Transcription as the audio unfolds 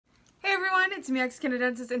everyone, it's me,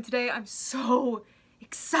 Canadensis, and today I'm so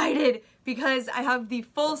excited because I have the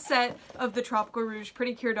full set of the Tropical-Rouge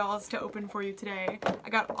Precure dolls to open for you today. I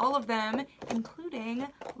got all of them, including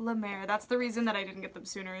La Mer. That's the reason that I didn't get them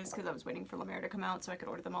sooner, is because I was waiting for La Mer to come out so I could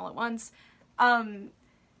order them all at once.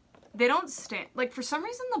 They don't stand, like, for some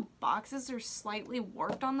reason the boxes are slightly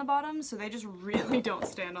warped on the bottom, so they just really don't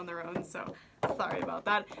stand on their own, so sorry about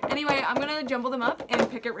that. Anyway, I'm gonna jumble them up and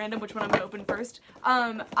pick at random which one I'm gonna open first.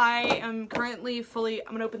 I am currently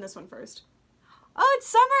I'm gonna open this one first. Oh, it's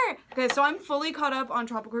summer! Okay, so I'm fully caught up on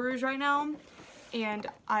Tropical-Rouge right now, and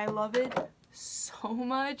I love it so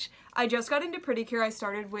much. I just got into Precure. I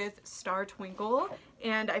started with Star Twinkle,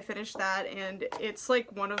 and I finished that, and it's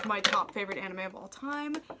like one of my top favorite anime of all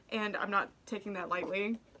time, and I'm not taking that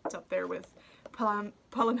lightly. It's up there with Polamagia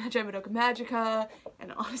Madoka Magica,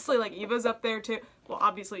 and honestly, like, Eva's up there too. Well,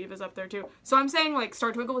 obviously Eva's up there too. So I'm saying, like,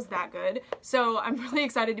 Star Twinkle was that good, so I'm really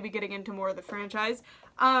excited to be getting into more of the franchise.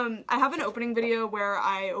 I have an opening video where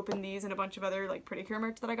I open these and a bunch of other, like, Precure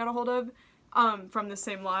merch that I got a hold of, from the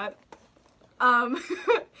same lot.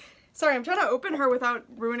 Sorry, I'm trying to open her without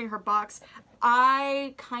ruining her box.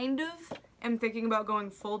 I kind of am thinking about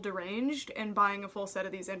going full deranged and buying a full set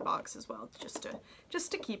of these in box as well,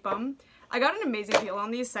 just to keep them. I got an amazing deal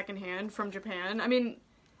on these secondhand from Japan. I mean,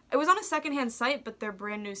 it was on a secondhand site, but they're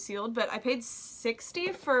brand new sealed, but I paid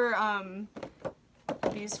 $60 for,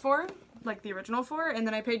 these four, like the original four, and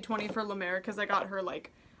then I paid $20 for La Mer because I got her,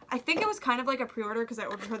 like, I think it was kind of like a pre-order because I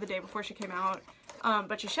ordered her the day before she came out,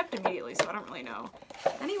 but she shipped immediately, so I don't really know.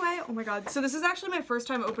 Anyway, oh my god, so this is actually my first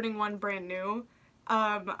time opening one brand new.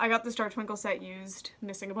 I got the Star Twinkle set used,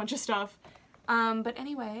 missing a bunch of stuff. But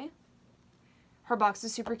anyway, her box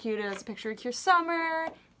is super cute. It has a picture of Cure Summer,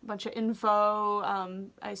 a bunch of info.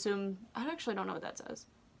 I assume, I actually don't know what that says.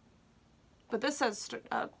 But this says,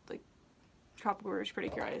 like, Tropical-Rouge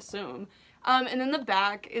Precure, I assume. And then the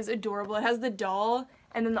back is adorable. It has the doll,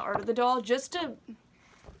 and then the art of the doll,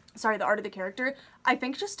 sorry, the art of the character, I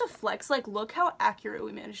think just to flex, like, look how accurate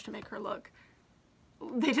we managed to make her look.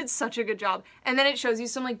 They did such a good job. And then it shows you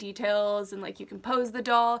some, like, details, and, like, you can pose the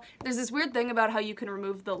doll. There's this weird thing about how you can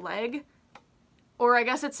remove the leg, or I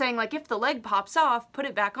guess it's saying, like, if the leg pops off, put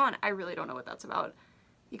it back on. I really don't know what that's about.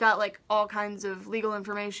 You got, like, all kinds of legal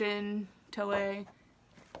information, Toei.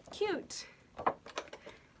 Cute.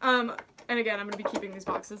 And again, I'm gonna be keeping these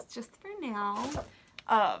boxes just for now.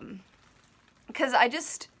 Because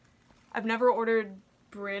I've never ordered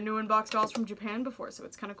brand new unboxed dolls from Japan before, so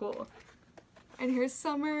it's kind of cool. And here's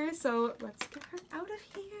Summer, so let's get her out of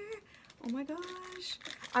here. Oh my gosh.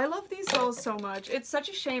 I love these dolls so much. It's such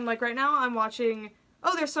a shame, like right now I'm watching,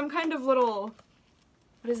 oh, there's some kind of little,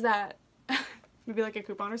 what is that? Maybe like a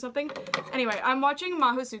coupon or something. Anyway, I'm watching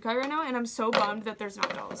Mahosukai right now, and I'm so bummed that there's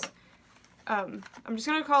not dolls. I'm just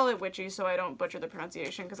gonna call it Witchy so I don't butcher the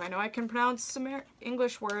pronunciation, because I know I can pronounce some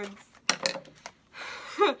English words.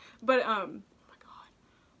 But, oh my god.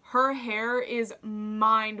 Her hair is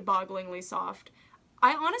mind-bogglingly soft.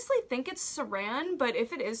 I honestly think it's saran, but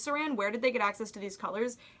if it is saran, where did they get access to these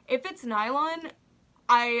colors? If it's nylon,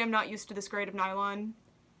 I am not used to this grade of nylon.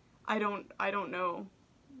 I don't know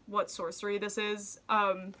what sorcery this is.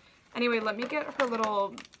 Anyway, let me get her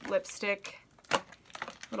little lipstick,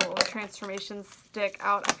 little transformation stick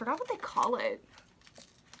out. I forgot what they call it.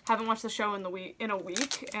 Haven't watched the show in a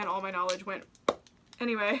week, and all my knowledge went.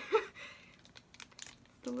 Anyway,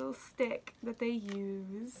 the little stick that they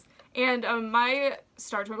use. And my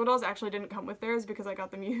Star Twinkle dolls actually didn't come with theirs because I got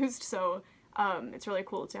them used, so it's really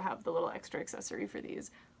cool to have the little extra accessory for these.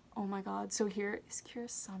 Oh my god, so here is Cure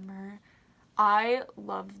Summer. I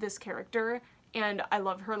love this character, and I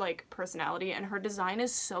love her, like, personality, and her design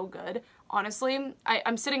is so good. Honestly,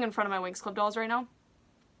 I'm sitting in front of my Winx Club dolls right now.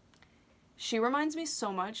 She reminds me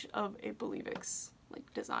so much of a Believix,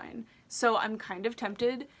 like, design. So I'm kind of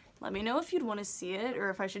tempted. Let me know if you'd want to see it, or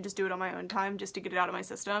if I should just do it on my own time just to get it out of my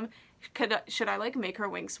system. Should I, like, make her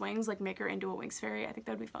Winx Wings, like, make her into a Winx Fairy? I think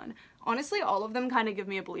that'd be fun. Honestly, all of them kind of give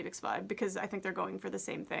me a Believix vibe, because I think they're going for the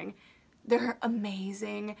same thing. They're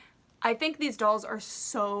amazing. I think these dolls are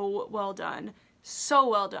so well done. So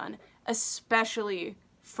well done. Especially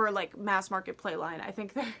for, like, mass market playline. I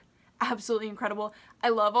think they're absolutely incredible. I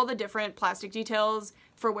love all the different plastic details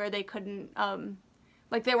for where they couldn't,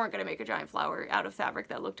 like, they weren't gonna make a giant flower out of fabric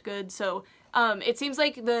that looked good, so, it seems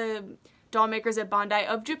like the doll makers at Bandai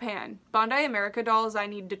of Japan, Bandai America dolls, I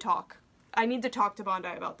need to talk to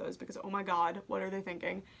Bandai about those, because, oh my god, what are they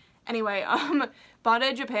thinking? Anyway,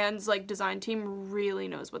 Bandai Japan's, like, design team really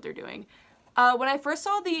knows what they're doing. When I first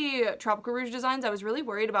saw the Tropical-Rouge designs, I was really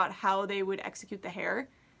worried about how they would execute the hair.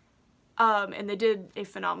 And they did a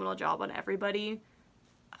phenomenal job on everybody.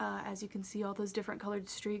 As you can see, all those different colored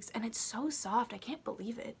streaks, and it's so soft. I can't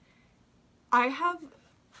believe it. I have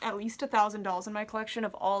at least 1,000 dolls in my collection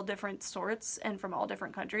of all different sorts and from all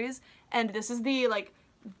different countries, and this is the like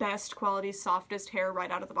best quality, softest hair right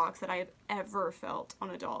out of the box that I have ever felt on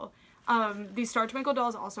a doll. These Star Twinkle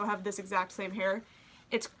dolls also have this exact same hair.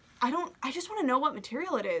 I just want to know what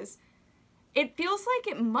material it is. It feels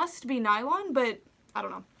like it must be nylon, but I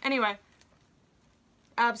don't know. Anyway,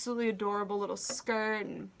 absolutely adorable little skirt,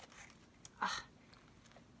 and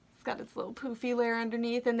it's got its little poofy layer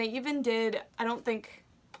underneath, and they even did, I don't think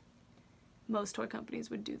most toy companies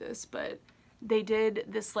would do this, but they did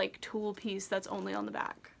this like tulle piece that's only on the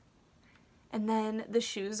back. And then the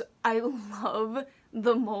shoes, I love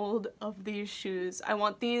the mold of these shoes. I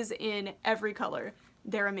want these in every color.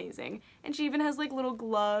 They're amazing. And she even has like little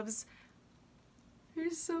gloves.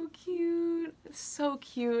 They're so cute. So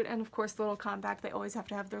cute. And of course the little compact. They always have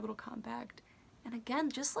to have their little compact. And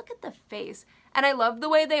again, just look at the face. And I love the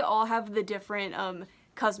way they all have the different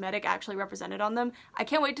cosmetic actually represented on them. I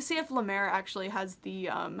can't wait to see if La Mer actually has the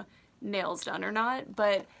nails done or not.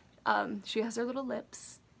 But she has her little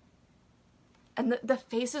lips. And the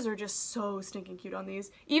faces are just so stinking cute on these.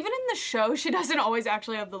 Even in the show, she doesn't always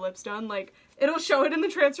actually have the lips done. Like, it'll show it in the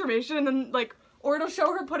transformation and then, like, or it'll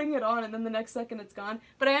show her putting it on and then the next second it's gone.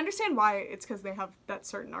 But I understand why. It's because they have that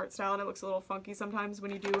certain art style and it looks a little funky sometimes when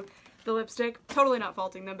you do the lipstick. Totally not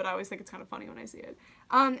faulting them, but I always think it's kind of funny when I see it.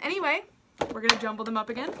 Anyway, we're gonna jumble them up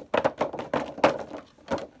again.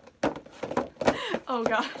 Oh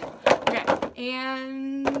god. Okay,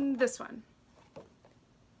 and this one.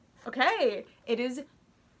 Okay, it is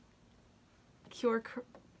Cure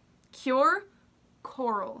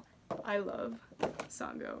Coral. I love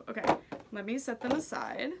Sango. Okay, let me set them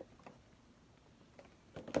aside.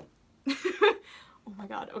 Oh my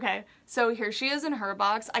god, okay. So here she is in her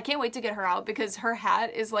box. I can't wait to get her out because her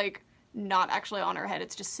hat is like not actually on her head,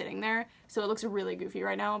 it's just sitting there. So it looks really goofy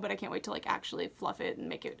right now, but I can't wait to like actually fluff it and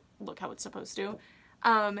make it look how it's supposed to.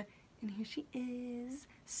 And here she is,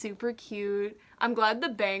 super cute. I'm glad the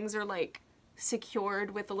bangs are like secured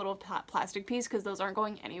with a little plastic piece because those aren't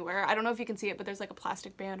going anywhere. I don't know if you can see it, but there's like a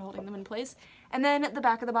plastic band holding them in place. And then the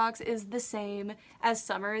back of the box is the same as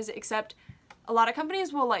Summer's, except a lot of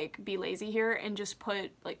companies will like be lazy here and just put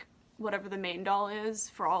like whatever the main doll is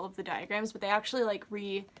for all of the diagrams, but they actually like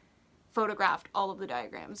re-photographed all of the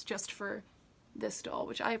diagrams just for this doll,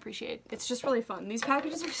 which I appreciate. It's just really fun. These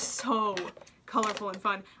packages are so colorful and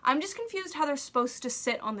fun. I'm just confused how they're supposed to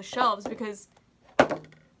sit on the shelves because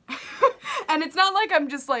and it's not like I'm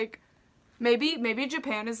just like, maybe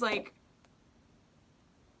Japan is like,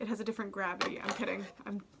 it has a different gravity. I'm kidding.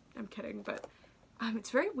 I'm kidding, but it's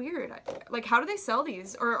very weird. Like, how do they sell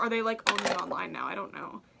these? Or are they like only online now? I don't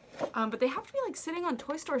know. But they have to be like sitting on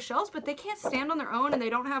toy store shelves, but they can't stand on their own and they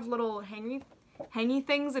don't have little hangy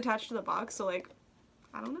things attached to the box. So like,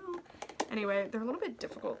 I don't know. Anyway, they're a little bit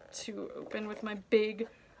difficult to open with my big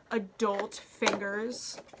adult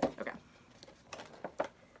fingers. Okay.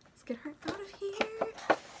 Let's get her out of here.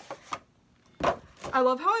 I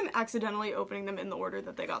love how I'm accidentally opening them in the order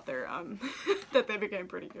that they got their, that they became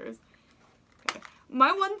Pretty Cures. Okay.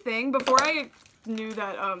 My one thing, before I knew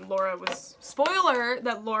that Laura was, spoiler,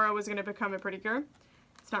 that Laura was going to become a Pretty Cure.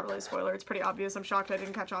 It's not really a spoiler, it's pretty obvious. I'm shocked I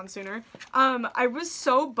didn't catch on sooner. I was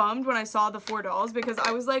so bummed when I saw the 4 dolls because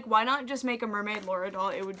I was like, why not just make a Mermaid Laura doll?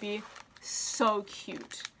 It would be so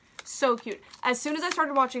cute. So cute. As soon as I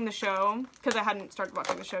started watching the show, because I hadn't started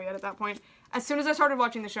watching the show yet at that point, as soon as I started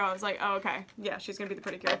watching the show, I was like, oh, okay, yeah, she's gonna be the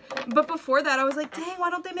Pretty Cure. But before that, I was like, dang, why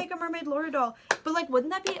don't they make a Mermaid Laura doll? But like,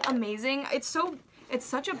 wouldn't that be amazing? It's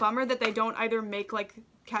such a bummer that they don't either make like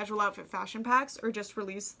casual outfit fashion packs or just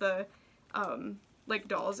release the, like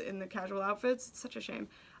dolls in the casual outfits. It's such a shame.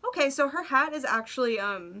 Okay, so her hat is actually,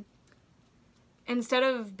 instead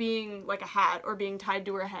of being like a hat or being tied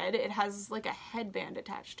to her head, it has like a headband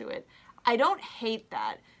attached to it. I don't hate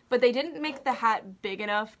that, but they didn't make the hat big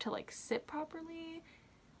enough to like sit properly.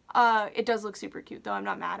 It does look super cute though, I'm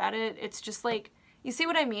not mad at it. It's just like, you see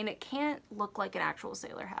what I mean? It can't look like an actual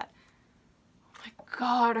sailor hat. Oh my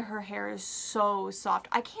god, her hair is so soft.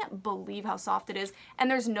 I can't believe how soft it is. And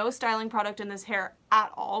there's no styling product in this hair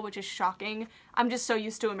at all, which is shocking. I'm just so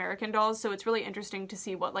used to American dolls, so it's really interesting to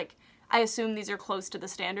see what, like, I assume these are close to the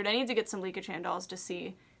standard. I need to get some Lika Chan dolls to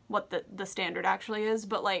see what the standard actually is,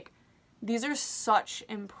 but like, these are such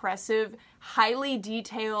impressive, highly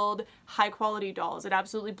detailed, high quality dolls. It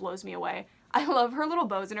absolutely blows me away. I love her little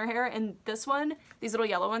bows in her hair, and this one, these little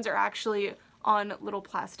yellow ones, are actually on little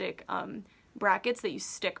plastic brackets that you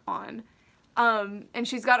stick on. And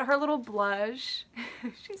she's got her little blush.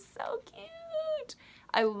 She's so cute.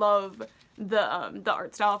 I love the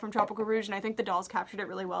art style from Tropical-Rouge, and I think the dolls captured it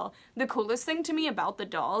really well. The coolest thing to me about the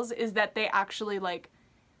dolls is that they actually, like,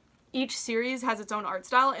 each series has its own art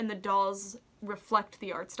style, and the dolls reflect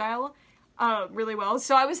the art style really well.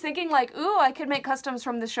 So I was thinking, like, ooh, I could make customs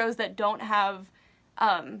from the shows that don't have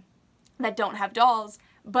dolls,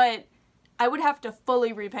 but I would have to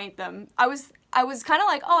fully repaint them. I was kind of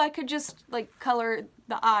like, oh, I could just, like, color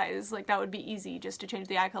the eyes. Like, that would be easy just to change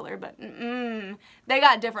the eye color, but they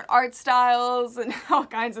got different art styles and all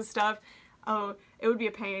kinds of stuff. Oh, it would be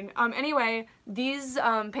a pain. Anyway, these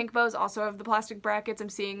pink bows also have the plastic brackets. I'm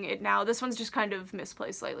seeing it now. This one's just kind of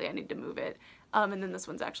misplaced slightly. I need to move it. And then this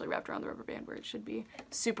one's actually wrapped around the rubber band where it should be.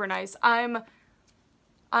 Super nice. I'm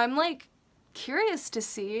like curious to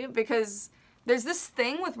see, because there's this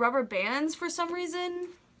thing with rubber bands for some reason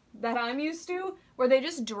that I'm used to where they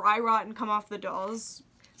just dry rot and come off the dolls.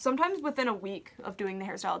 Sometimes within a week of doing the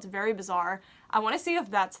hairstyle. It's very bizarre. I want to see if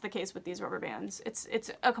that's the case with these rubber bands. It's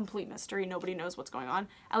a complete mystery. Nobody knows what's going on.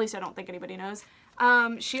 At least I don't think anybody knows.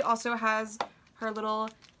 She also has her little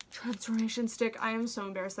transformation stick. I am so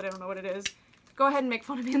embarrassed that I don't know what it is. Go ahead and make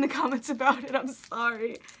fun of me in the comments about it. I'm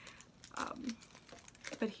sorry.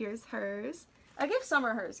 But here's hers. I gave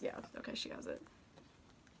Summer hers. Yeah, okay, she has it.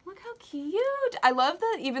 Look how cute! I love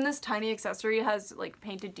that even this tiny accessory has, like,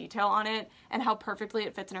 painted detail on it and how perfectly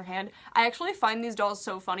it fits in her hand. I actually find these dolls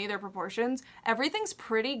so funny, their proportions. Everything's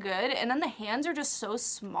pretty good, and then the hands are just so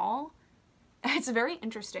small. It's very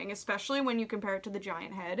interesting, especially when you compare it to the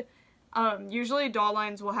giant head. Usually doll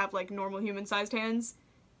lines will have, like, normal human-sized hands,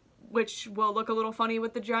 which will look a little funny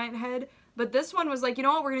with the giant head. But this one was like, you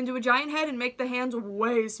know what, we're gonna do a giant head and make the hands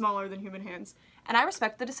way smaller than human hands. And I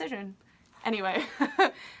respect the decision. Anyway,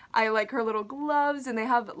 I like her little gloves, and they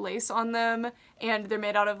have lace on them, and they're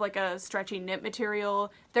made out of like a stretchy knit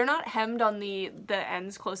material. They're not hemmed on the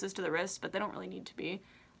ends closest to the wrist, but they don't really need to be.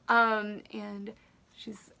 And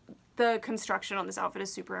the construction on this outfit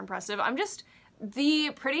is super impressive.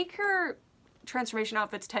 The Precure transformation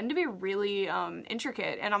outfits tend to be really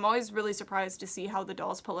intricate, and I'm always really surprised to see how the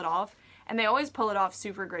dolls pull it off. And they always pull it off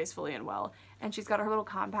super gracefully and well. And she's got her little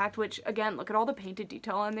compact, which, again, look at all the painted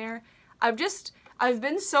detail on there. I've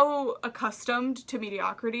been so accustomed to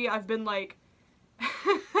mediocrity. I've been like,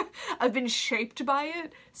 I've been shaped by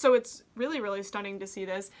it. So it's really, really stunning to see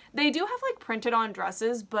this. They do have like printed on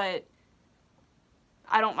dresses, but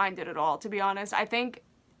I don't mind it at all, to be honest. I think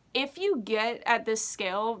if you get at this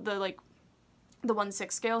scale, the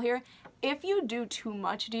 1/6 scale here, if you do too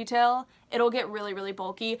much detail, it'll get really, really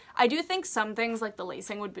bulky. I do think some things like the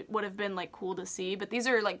lacing would have been like cool to see, but these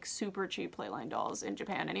are like super cheap Playline dolls in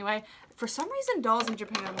Japan anyway. For some reason, dolls in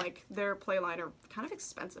Japan, like their Playline are kind of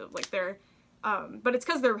expensive. Like they're, but it's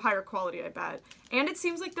because they're higher quality, I bet. And it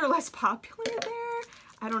seems like they're less popular there.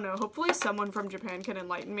 I don't know. Hopefully someone from Japan can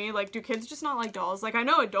enlighten me. Like, do kids just not like dolls? Like, I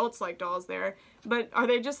know adults like dolls there, but are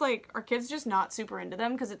kids just not super into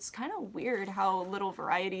them? Because it's kind of weird how little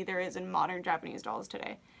variety there is in modern Japanese dolls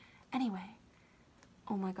today. Anyway.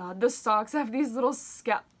 Oh my god, the socks have these little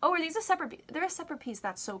oh, are these a separate piece? They're a separate piece.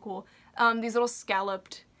 That's so cool. These little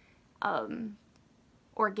scalloped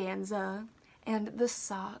organza. And the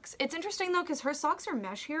socks. It's interesting though, because her socks are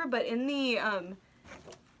mesh here, but in the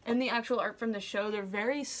actual art from the show, they're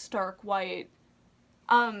very stark white.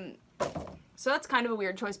 So that's kind of a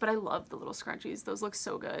weird choice, but I love the little scrunchies. Those look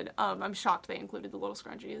so good. I'm shocked they included the little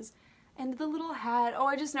scrunchies. And the little hat. Oh,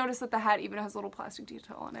 I just noticed that the hat even has a little plastic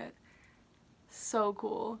detail on it. So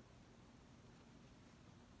cool.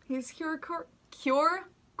 Here's Cure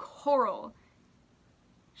Coral.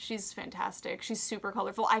 She's fantastic. She's super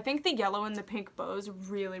colorful. I think the yellow and the pink bows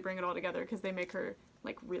really bring it all together because they make her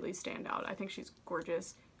like really stand out. I think she's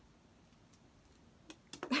gorgeous.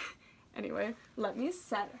 Anyway, let me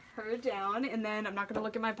set her down, and then I'm not gonna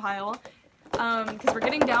look at my pile because we're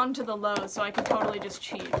getting down to the low, so I could totally just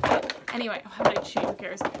cheat. But anyway, how about I cheat? Who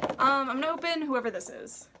cares? I'm gonna open whoever this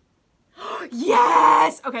is.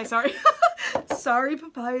 Yes! Okay, sorry. Sorry,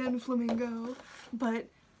 Papaya and Flamingo, but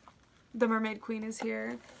the Mermaid Queen is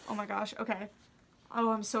here. Oh my gosh, okay.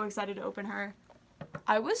 Oh, I'm so excited to open her.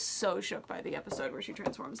 I was so shook by the episode where she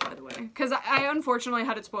transforms, by the way. Because I unfortunately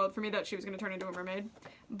had it spoiled for me that she was going to turn into a mermaid.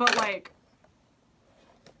 But, like...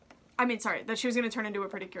 I mean, sorry, that she was going to turn into a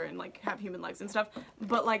Precure and, like, have human legs and stuff.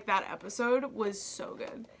 But, like, that episode was so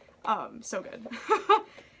good. So good.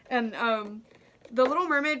 And, the Little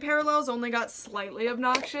Mermaid parallels only got slightly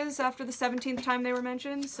obnoxious after the 17th time they were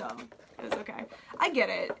mentioned, so it was okay. I get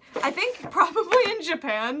it. I think probably in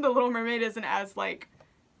Japan, the Little Mermaid isn't as, like...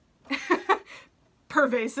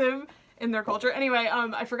 pervasive in their culture. Anyway,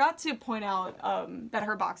 I forgot to point out that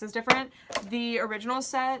her box is different. The original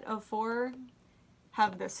set of 4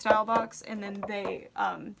 have this style box, and then they,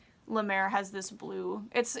 La Mer has this blue.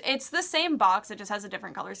 It's the same box, it just has a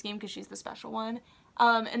different color scheme because she's the special one.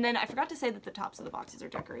 And then I forgot to say that the tops of the boxes are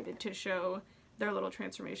decorated to show their little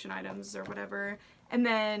transformation items or whatever. And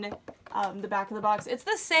then the back of the box, it's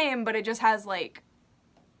the same, but it just has like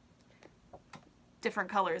different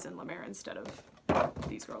colors in La Mer instead of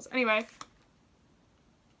these girls. Anyway,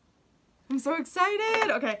 I'm so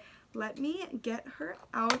excited. Okay, let me get her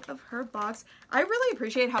out of her box. I really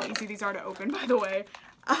appreciate how easy these are to open, by the way.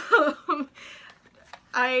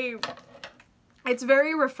 It's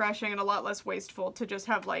very refreshing and a lot less wasteful to just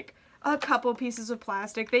have like a couple pieces of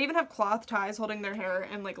plastic. They even have cloth ties holding their hair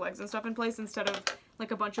and like legs and stuff in place instead of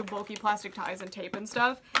like a bunch of bulky plastic ties and tape and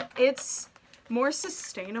stuff. It's more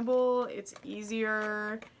sustainable, it's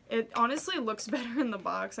easier. It honestly looks better in the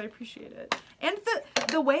box. I appreciate it. And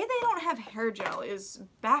the way they don't have hair gel is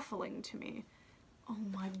baffling to me. Oh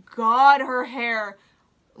my god, her hair.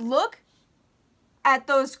 Look at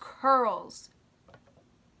those curls.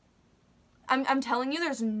 I'm telling you,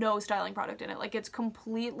 there's no styling product in it. Like, it's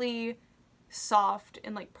completely soft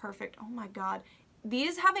and like perfect. Oh my god.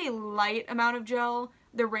 These have a light amount of gel.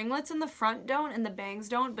 The ringlets in the front don't and the bangs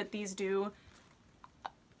don't, but these do.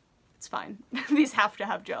 It's fine. These have to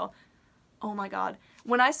have gel. Oh my god.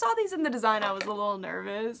 When I saw these in the design, I was a little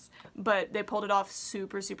nervous, but they pulled it off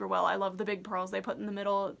super, super well. I love the big pearls they put in the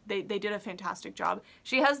middle. They did a fantastic job.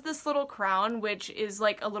 She has this little crown, which is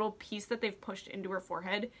like a little piece that they've pushed into her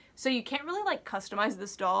forehead. So you can't really like customize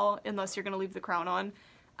this doll unless you're gonna leave the crown on.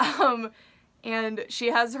 And she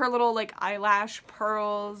has her little like eyelash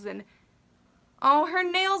pearls and oh, her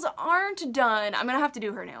nails aren't done. I'm gonna have to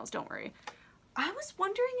do her nails, don't worry. I was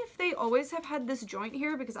wondering if they always have had this joint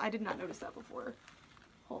here because I did not notice that before.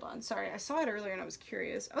 Hold on, sorry, I saw it earlier and I was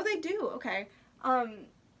curious. Oh, they do, okay.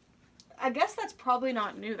 I guess that's probably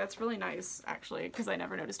not new. That's really nice, actually, because I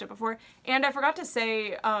never noticed it before. And I forgot to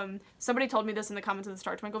say, somebody told me this in the comments of the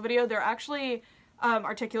Star Twinkle video, they're actually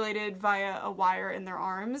articulated via a wire in their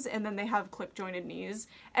arms, and then they have click-jointed knees.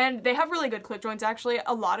 And they have really good click joints, actually.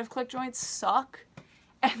 A lot of click joints suck,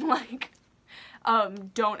 and like,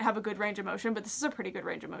 don't have a good range of motion, but this is a pretty good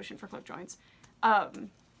range of motion for click joints.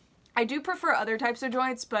 I do prefer other types of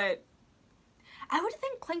joints, but I would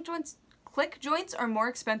think click joints are more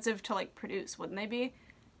expensive to like produce, wouldn't they be?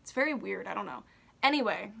 It's very weird, I don't know.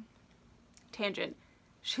 Anyway, tangent.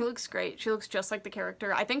 She looks great. She looks just like the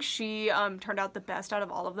character. I think she turned out the best out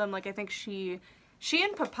of all of them. Like, I think she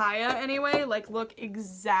and Papaya, anyway, like, look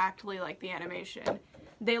exactly like the animation.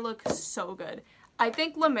 They look so good. I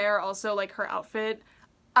think La Mer also, like, her outfit,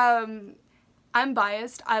 I'm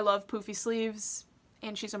biased. I love poofy sleeves,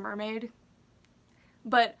 and she's a mermaid.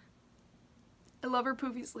 But I love her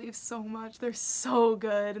poofy sleeves so much. They're so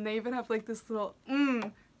good. And they even have, like, this little,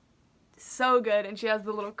 so good. And she has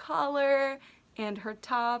the little collar and her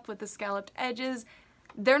top with the scalloped edges.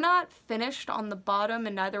 They're not finished on the bottom,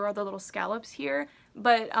 and neither are the little scallops here,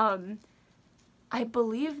 but I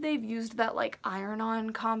believe they've used that like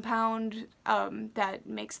iron-on compound that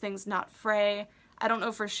makes things not fray. I don't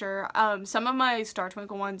know for sure. Some of my Star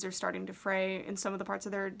Twinkle ones are starting to fray in some of the parts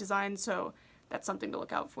of their design, so that's something to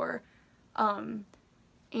look out for.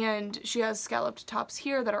 And she has scalloped tops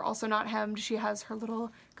here that are also not hemmed. She has her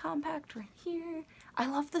little compact right here. I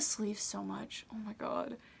love the sleeves so much. Oh my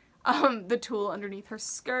god. The tulle underneath her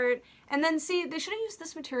skirt. And then, see, they should have used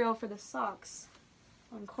this material for the socks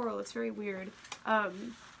on Coral. It's very weird. Oh,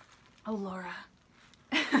 Laura.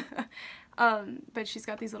 But she's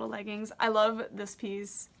got these little leggings. I love this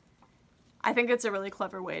piece. I think it's a really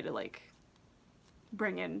clever way to, like,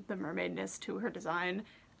 bring in the mermaidness to her design.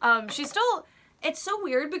 She's still... It's so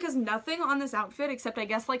weird because nothing on this outfit, except I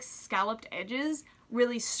guess like scalloped edges,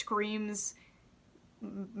 really screams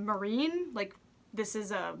marine. Like, this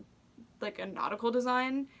is like a nautical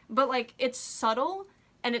design, but like it's subtle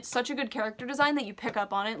and it's such a good character design that you pick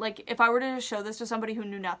up on it. Like, if I were to show this to somebody who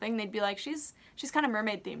knew nothing, they'd be like, she's kind of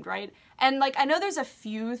mermaid themed, right? And like, I know there's a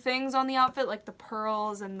few things on the outfit, like the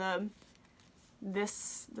pearls and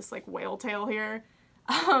this like whale tail here,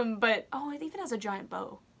 but oh, it even has a giant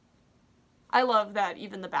bow. I love that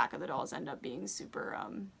even the back of the dolls end up being super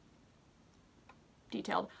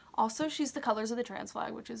detailed. Also, she's the colors of the trans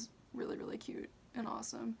flag, which is really, really cute and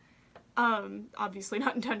awesome. Obviously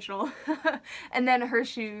not intentional. And then her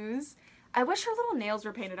shoes. I wish her little nails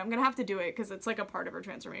were painted. I'm gonna have to do it because it's like a part of her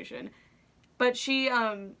transformation. But she,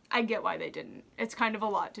 I get why they didn't. It's kind of a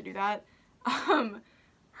lot to do that.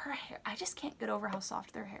 Her hair, I just can't get over how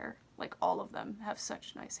soft their hair. Like, all of them have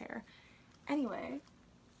such nice hair. Anyway.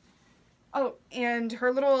 Oh, and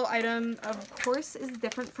her little item, of course, is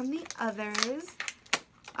different from the others.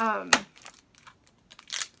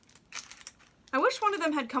 I wish one of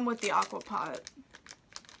them had come with the aqua pot.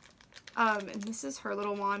 And this is her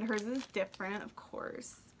little wand. Hers is different, of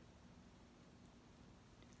course.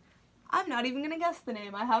 I'm not even gonna guess the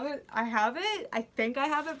name. I have it. I think I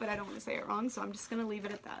have it, but I don't want to say it wrong, so I'm just gonna leave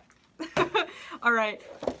it at that. All right.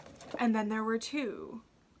 And then there were two.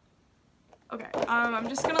 Okay, I'm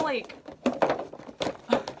just gonna like,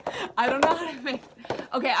 I don't know how to make,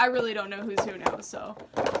 okay, I really don't know who's who now, so,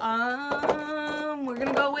 we're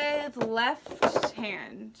gonna go with left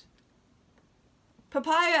hand.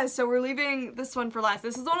 Papaya, so we're leaving this one for last.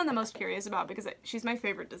 This is the one I'm the most curious about because she's my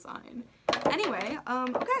favorite design. Anyway,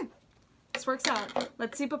 okay, this works out.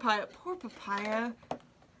 Let's see Papaya. Poor Papaya.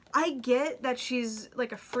 I get that she's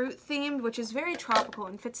like a fruit themed, which is very tropical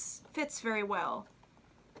and fits very well.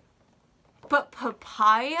 But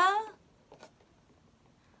Papaya?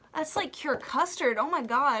 That's like Cure Custard. Oh my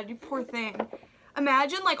god, you poor thing.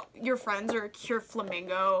 Imagine like your friends are Cure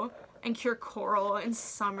Flamingo and Cure Coral and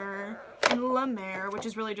Summer and La Mer, which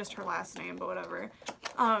is really just her last name, but whatever.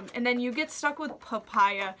 And then you get stuck with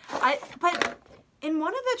Papaya. But in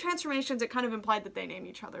one of the transformations, it kind of implied that they name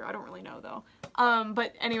each other. I don't really know though.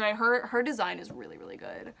 But anyway, her design is really, really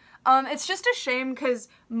good. It's just a shame because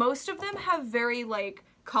most of them have very like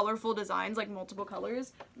colorful designs, like multiple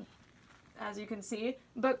colors, as you can see.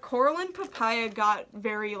 But Coral and Papaya got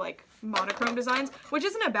very like monochrome designs, which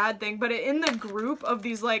isn't a bad thing, but in the group of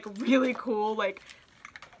these like really cool like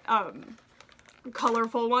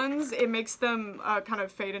colorful ones, it makes them kind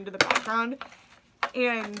of fade into the background,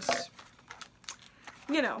 and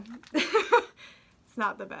you know, it's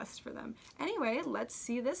not the best for them. Anyway, let's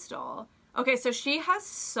see this doll. Okay, so she has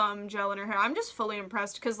some gel in her hair. I'm just fully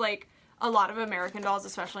impressed because like a lot of American dolls,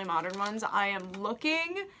 especially modern ones, I am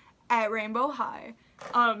looking at Rainbow High,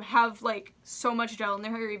 have like so much gel in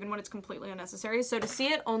their hair even when it's completely unnecessary. So to see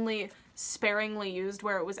it only sparingly used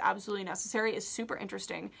where it was absolutely necessary is super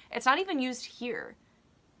interesting. It's not even used here.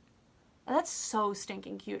 That's so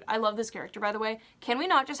stinking cute. I love this character, by the way. Can we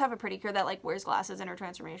not just have a pretty cure that like wears glasses in her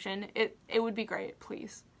transformation? It would be great,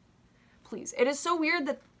 please. Please. It is so weird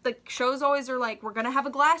that the shows always are like, we're gonna have a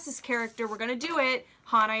glasses character, we're gonna do it,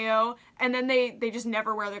 Hanayo, and then they just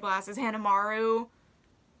never wear their glasses. Hanamaru.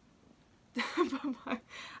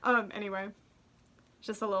 Anyway,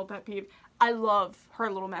 just a little pet peeve. I love her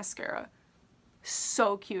little mascara.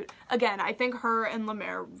 So cute. Again, I think her and La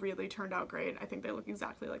Mer really turned out great. I think they look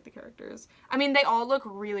exactly like the characters. I mean, they all look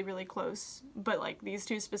really, really close, but like these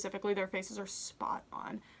two specifically, their faces are spot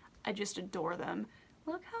on. I just adore them.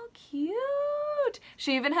 Look how cute.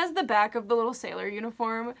 She even has the back of the little sailor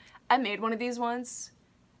uniform. I made one of these once,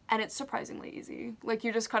 and it's surprisingly easy. Like,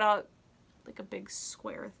 you just cut out like a big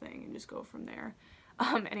square thing and just go from there.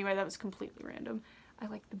 Anyway, that was completely random. I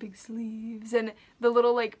like the big sleeves, and the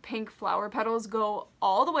little like pink flower petals go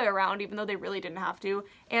all the way around even though they really didn't have to.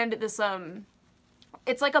 And this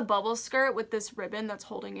it's like a bubble skirt with this ribbon that's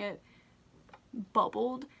holding it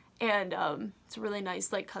bubbled, and it's a really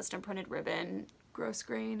nice like custom printed ribbon, gross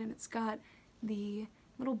grain, and it's got the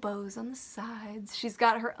little bows on the sides. She's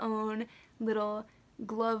got her own little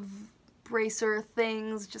glove bracer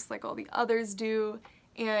things just like all the others do,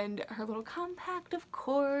 and her little compact, of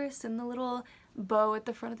course, and the little bow at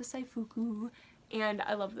the front of the saifuku. And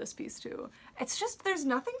I love this piece too. It's just, there's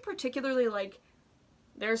nothing particularly like,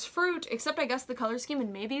 there's fruit, except I guess the color scheme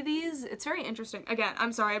and maybe these. It's very interesting. Again,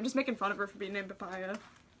 I'm sorry, I'm just making fun of her for being named Papaya.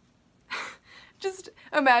 Just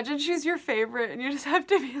imagine she's your favorite and you just have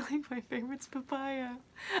to be like, my favorite's Papaya.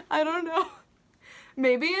 I don't know.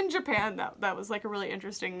 Maybe in Japan that was like a really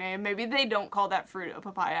interesting name. Maybe they don't call that fruit a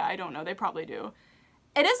papaya. I don't know. They probably do.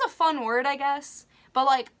 It is a fun word, I guess. But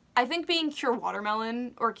like, I think being Cure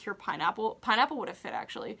Watermelon or Cure Pineapple would have fit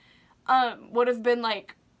actually, would have been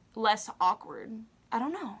like less awkward. I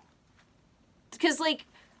don't know. Because like,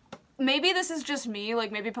 maybe this is just me.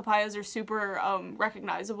 Like maybe papayas are super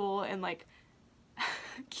recognizable and like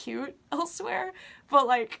cute elsewhere. But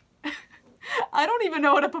like, I don't even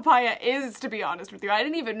know what a papaya is, to be honest with you. I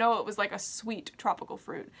didn't even know it was like a sweet tropical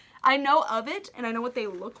fruit. I know of it and I know what they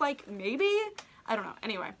look like, maybe? I don't know.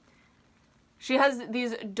 Anyway. She has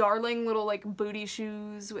these darling little like booty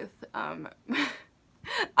shoes with, I'm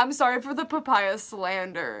sorry for the papaya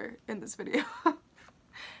slander in this video.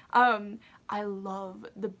 I love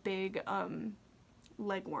the big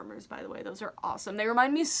leg warmers, by the way. Those are awesome. They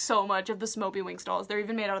remind me so much of the Smokey Winks dolls. They're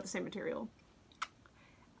even made out of the same material.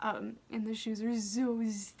 And the shoes are so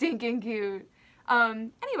stinking cute.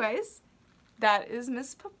 Anyways, that is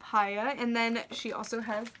Miss Papaya. And then she also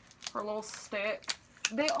has her little stick.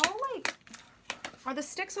 They all like, are the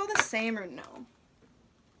sticks all the same or no?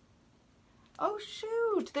 Oh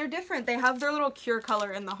shoot, they're different. They have their little Cure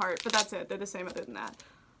color in the heart, but that's it. They're the same other than that.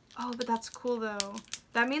 Oh, but that's cool though.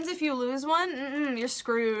 That means if you lose one, you're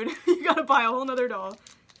screwed. You gotta buy a whole nother doll.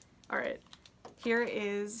 All right, here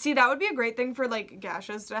is, see, that would be a great thing for like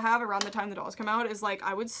gashes to have around the time the dolls come out, is like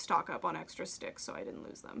I would stock up on extra sticks so I didn't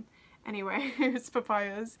lose them. Anyway, here's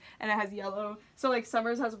Papaya's, and it has yellow. So like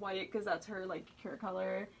Summer's has white because that's her like Cure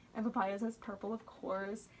color, and Papaya's has purple, of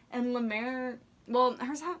course. And La Mer, well,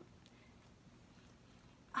 hers have,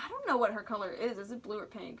 I don't know what her color is. Is it blue or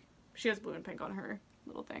pink? She has blue and pink on her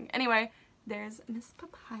little thing. Anyway, there's Miss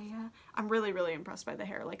Papaya. I'm really, really impressed by the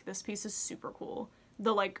hair. Like, this piece is super cool.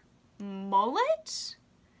 The, like, mullet?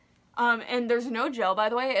 And there's no gel, by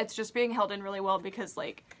the way. It's just being held in really well because,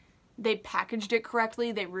 like, they packaged it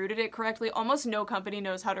correctly. They rooted it correctly. Almost no company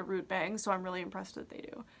knows how to root bangs, so I'm really impressed that they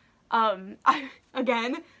do.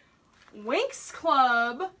 Again, Winx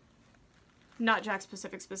Club. Not Jack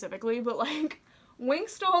specifically, but, like,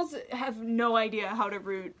 Winx dolls have no idea how to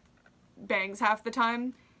root bangs half the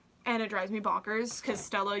time, and it drives me bonkers because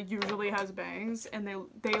Stella usually has bangs and they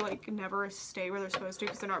like never stay where they're supposed to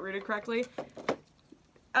because they're not rooted correctly.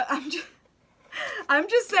 I'm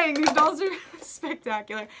just saying, these dolls are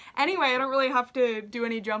spectacular. Anyway, I don't really have to do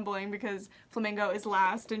any jumbling because Flamingo is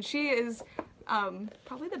last, and she is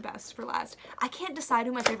probably the best for last. I can't decide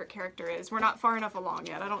who my favorite character is. We're not far enough along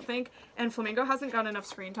yet, I don't think. And Flamingo hasn't got enough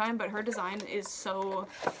screen time, but her design is so,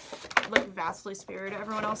 like, vastly superior to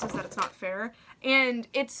everyone else's that it's not fair. And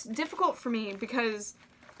it's difficult for me because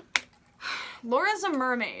Laura's a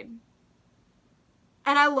mermaid.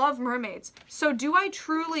 And I love mermaids. So do I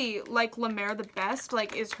truly like La Mer the best?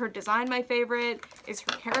 Like, is her design my favorite? Is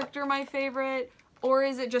her character my favorite? Or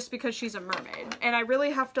is it just because she's a mermaid? And I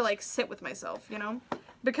really have to, like, sit with myself, you know?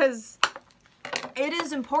 Because it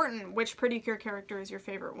is important which Pretty Cure character is your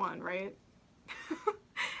favorite one, right?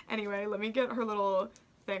 Anyway, let me get her little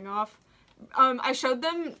thing off. I showed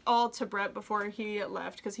them all to Brett before he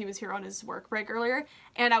left because he was here on his work break earlier.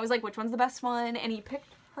 And I was like, which one's the best one? And he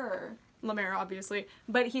picked her. La Mer, obviously.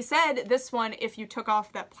 But he said this one, if you took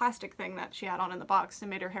off that plastic thing that she had on in the box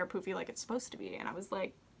and made her hair poofy like it's supposed to be. And I was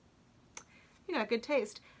like, you got good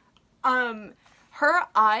taste. Her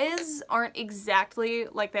eyes aren't exactly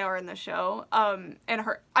like they are in the show. And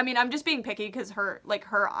her, I mean, I'm just being picky because her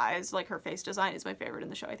eyes, like her face design is my favorite in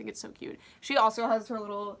the show. I think it's so cute. She also has her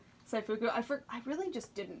little Saifuku. I really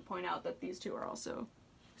just didn't point out that these two are also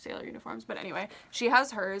sailor uniforms. But anyway, she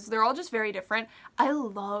has hers. They're all just very different. I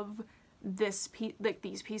love this piece, like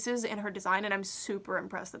these pieces in her design, and I'm super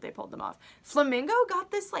impressed that they pulled them off. Flamingo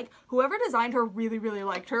got this, like, whoever designed her really, really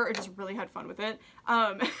liked her or just really had fun with it.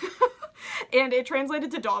 And it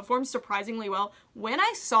translated to doll form surprisingly well. When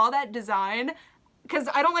I saw that design, because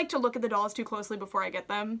I don't like to look at the dolls too closely before I get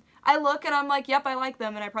them. I look and I'm like, yep, I like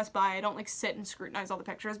them, and I press buy. I don't like sit and scrutinize all the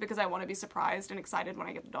pictures because I want to be surprised and excited when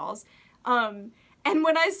I get the dolls. And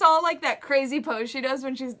when I saw, like, that crazy pose she does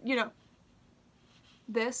when she's, you know,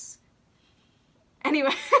 this.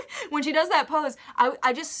 Anyway, when she does that pose,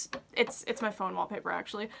 I just, it's my phone wallpaper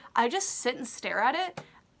actually. I just sit and stare at it,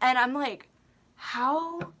 and I'm like,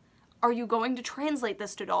 how are you going to translate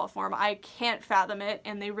this to doll form? I can't fathom it,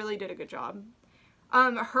 and they really did a good job.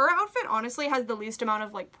 Her outfit honestly has the least amount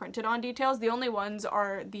of, like, printed on details. The only ones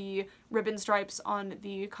are the ribbon stripes on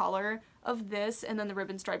the collar of this, and then the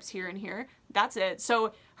ribbon stripes here and here. That's it.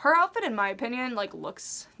 So her outfit, in my opinion, like,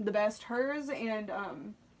 looks the best. Hers and,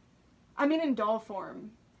 I mean, in doll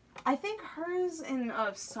form. I think hers in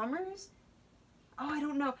Summer's, oh, I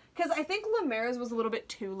don't know. Because I think La Mer's was a little bit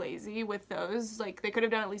too lazy with those. Like, they could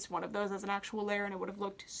have done at least one of those as an actual layer and it would have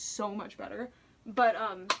looked so much better. But,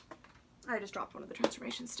 I just dropped one of the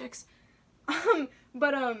transformation sticks. Hers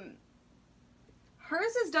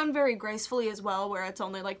is done very gracefully as well, where it's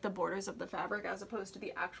only, like, the borders of the fabric as opposed to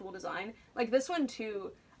the actual design. Like, this one,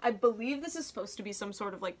 too, I believe this is supposed to be some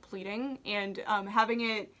sort of, like, pleating, and having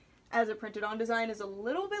it as a printed on design is a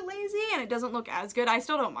little bit lazy and it doesn't look as good. I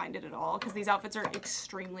still don't mind it at all because these outfits are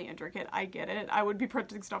extremely intricate. I get it. I would be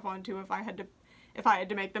printing stuff on too if I had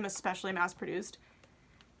to make them especially mass produced.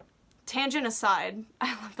 Tangent aside,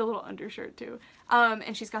 I love the little undershirt too.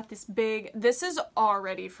 And she's got this big, this is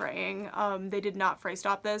already fraying. They did not fray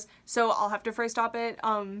stop this, so I'll have to fray stop it.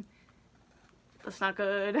 That's not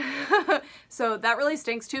good. So that really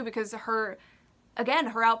stinks too because her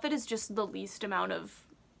outfit is just the least amount of,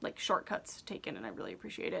 like, shortcuts taken, and I really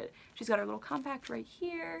appreciate it. She's got her little compact right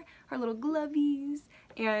here, her little glovies,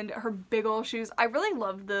 and her big ol' shoes. I really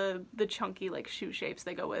love the chunky, like, shoe shapes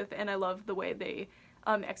they go with, and I love the way they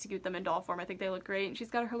execute them in doll form. I think they look great. And she's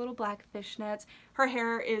got her little black fishnets. Her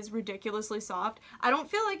hair is ridiculously soft. I don't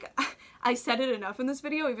feel like I said it enough in this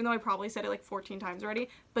video, even though I probably said it like 14 times already,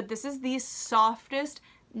 but this is the softest,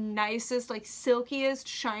 nicest, like silkiest,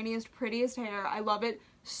 shiniest, prettiest hair. I love it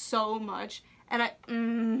so much.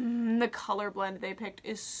 And the color blend they picked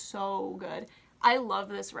is so good. I love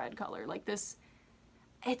this red color. Like this,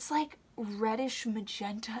 it's like reddish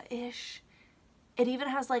magenta-ish. It even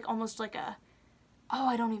has like almost like a, oh,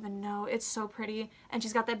 I don't even know. It's so pretty. And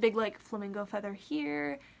she's got that big like flamingo feather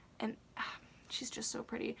here. And she's just so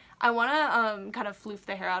pretty. I want to kind of floof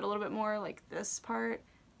the hair out a little bit more, like this part,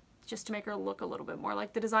 just to make her look a little bit more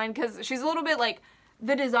like the design, because she's a little bit like,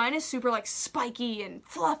 the design is super like spiky and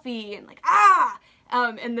fluffy and like,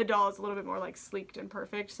 and the doll is a little bit more like sleeked and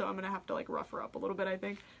perfect, so I'm gonna have to like rough her up a little bit, I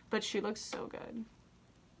think. But she looks so good.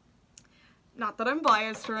 Not that I'm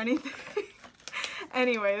biased or anything.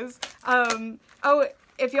 Anyways, oh,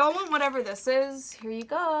 if y'all want whatever this is, here you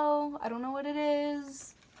go. I don't know what it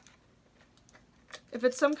is. If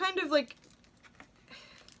it's some kind of like,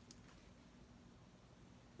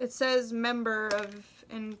 it says member of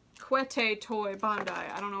Enquete Toy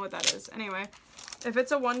Bandai. I don't know what that is. Anyway, if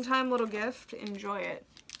it's a one-time little gift, enjoy it.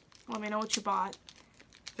 Let me know what you bought.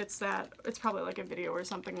 If it's that, it's probably like a video or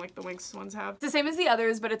something like the Winx ones have. It's the same as the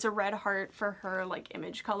others, but it's a red heart for her like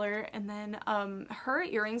image color. And then her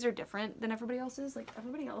earrings are different than everybody else's. Like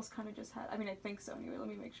everybody else kind of just had, I mean, I think so anyway, let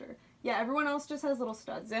me make sure. Yeah, everyone else just has little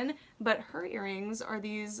studs in, but her earrings are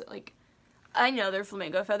these like, I know they're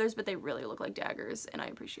flamingo feathers, but they really look like daggers, and I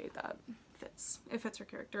appreciate that. It fits her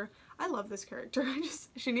character. I love this character.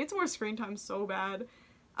 She needs more screen time so bad.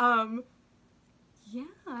 Yeah,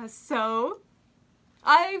 so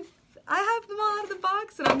I have them all out of the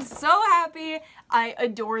box, and I'm so happy. I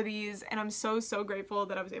adore these, and I'm so grateful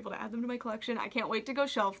that I was able to add them to my collection. I can't wait to go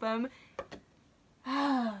shelf them.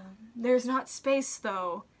 There's not space,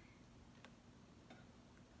 though.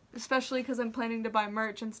 Especially because I'm planning to buy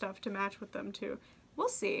merch and stuff to match with them too. We'll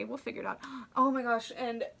see. We'll figure it out. Oh my gosh,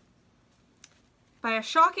 and by a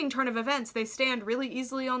shocking turn of events, they stand really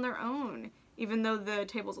easily on their own, even though the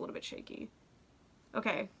table's a little bit shaky.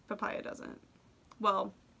 Okay, Papaya doesn't.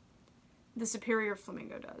 Well, the superior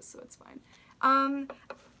flamingo does, so it's fine.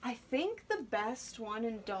 I think the best one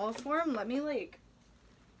in doll form, let me like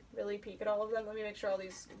really peek at all of them. Let me make sure all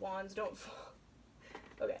these wands don't fall.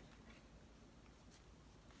 Okay.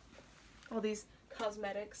 All these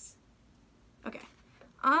cosmetics. Okay.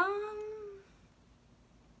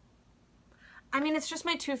 I mean, it's just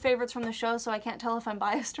my two favorites from the show, so I can't tell if I'm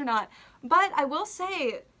biased or not. But I will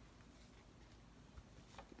say,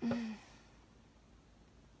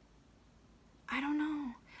 I don't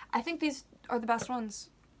know. I think these are the best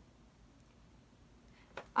ones.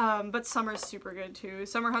 But Summer's super good too.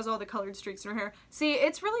 Summer has all the colored streaks in her hair. See,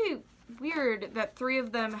 it's really weird that three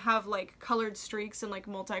of them have like colored streaks and like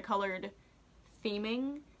multicolored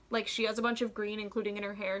theming. Like she has a bunch of green, including in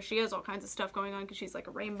her hair. She has all kinds of stuff going on because she's like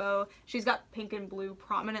a rainbow. She's got pink and blue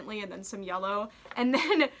prominently, and then some yellow. And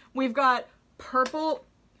then we've got purple.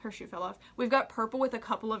 Her shoe fell off. We've got purple with a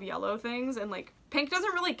couple of yellow things, and like pink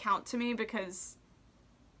doesn't really count to me because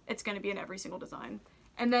it's going to be in every single design.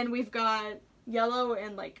 And then we've got yellow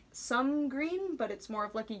and like some green, but it's more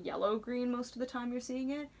of like a yellow green most of the time you're seeing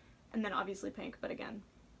it. And then obviously pink, but again.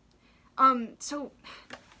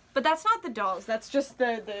 But that's not the dolls, that's just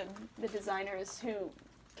the designers who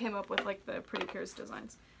came up with like the Precure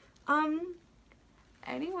designs.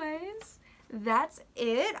 Anyways, that's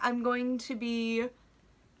it. I'm going to be,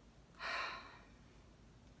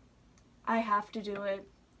 I have to do it.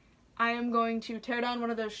 I am going to tear down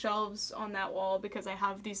one of those shelves on that wall because I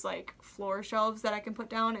have these like floor shelves that I can put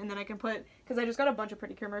down, and then I can put, because I just got a bunch of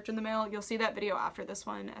Precure merch in the mail. You'll see that video after this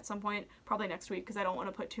one at some point, probably next week, because I don't want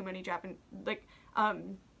to put too many Japanese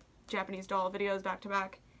doll videos back to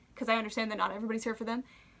back, because I understand that not everybody's here for them.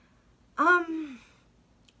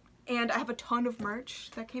 And I have a ton of merch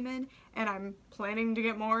that came in, and I'm planning to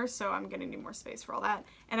get more, so I'm gonna need more space for all that.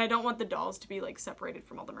 And I don't want the dolls to be like separated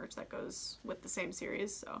from all the merch that goes with the same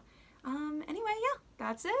series, so anyway, yeah,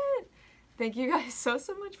 that's it. Thank you guys so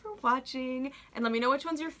much for watching, and let me know which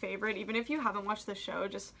one's your favorite. Even if you haven't watched the show,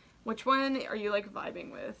 just which one are you like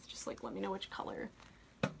vibing with? Just like let me know which color.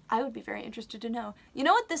 I would be very interested to know. You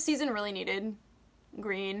know what this season really needed?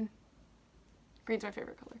 Green. Green's my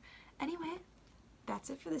favorite color. Anyway, that's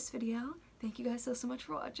it for this video. Thank you guys so much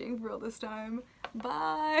for watching, for real this time.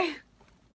 Bye!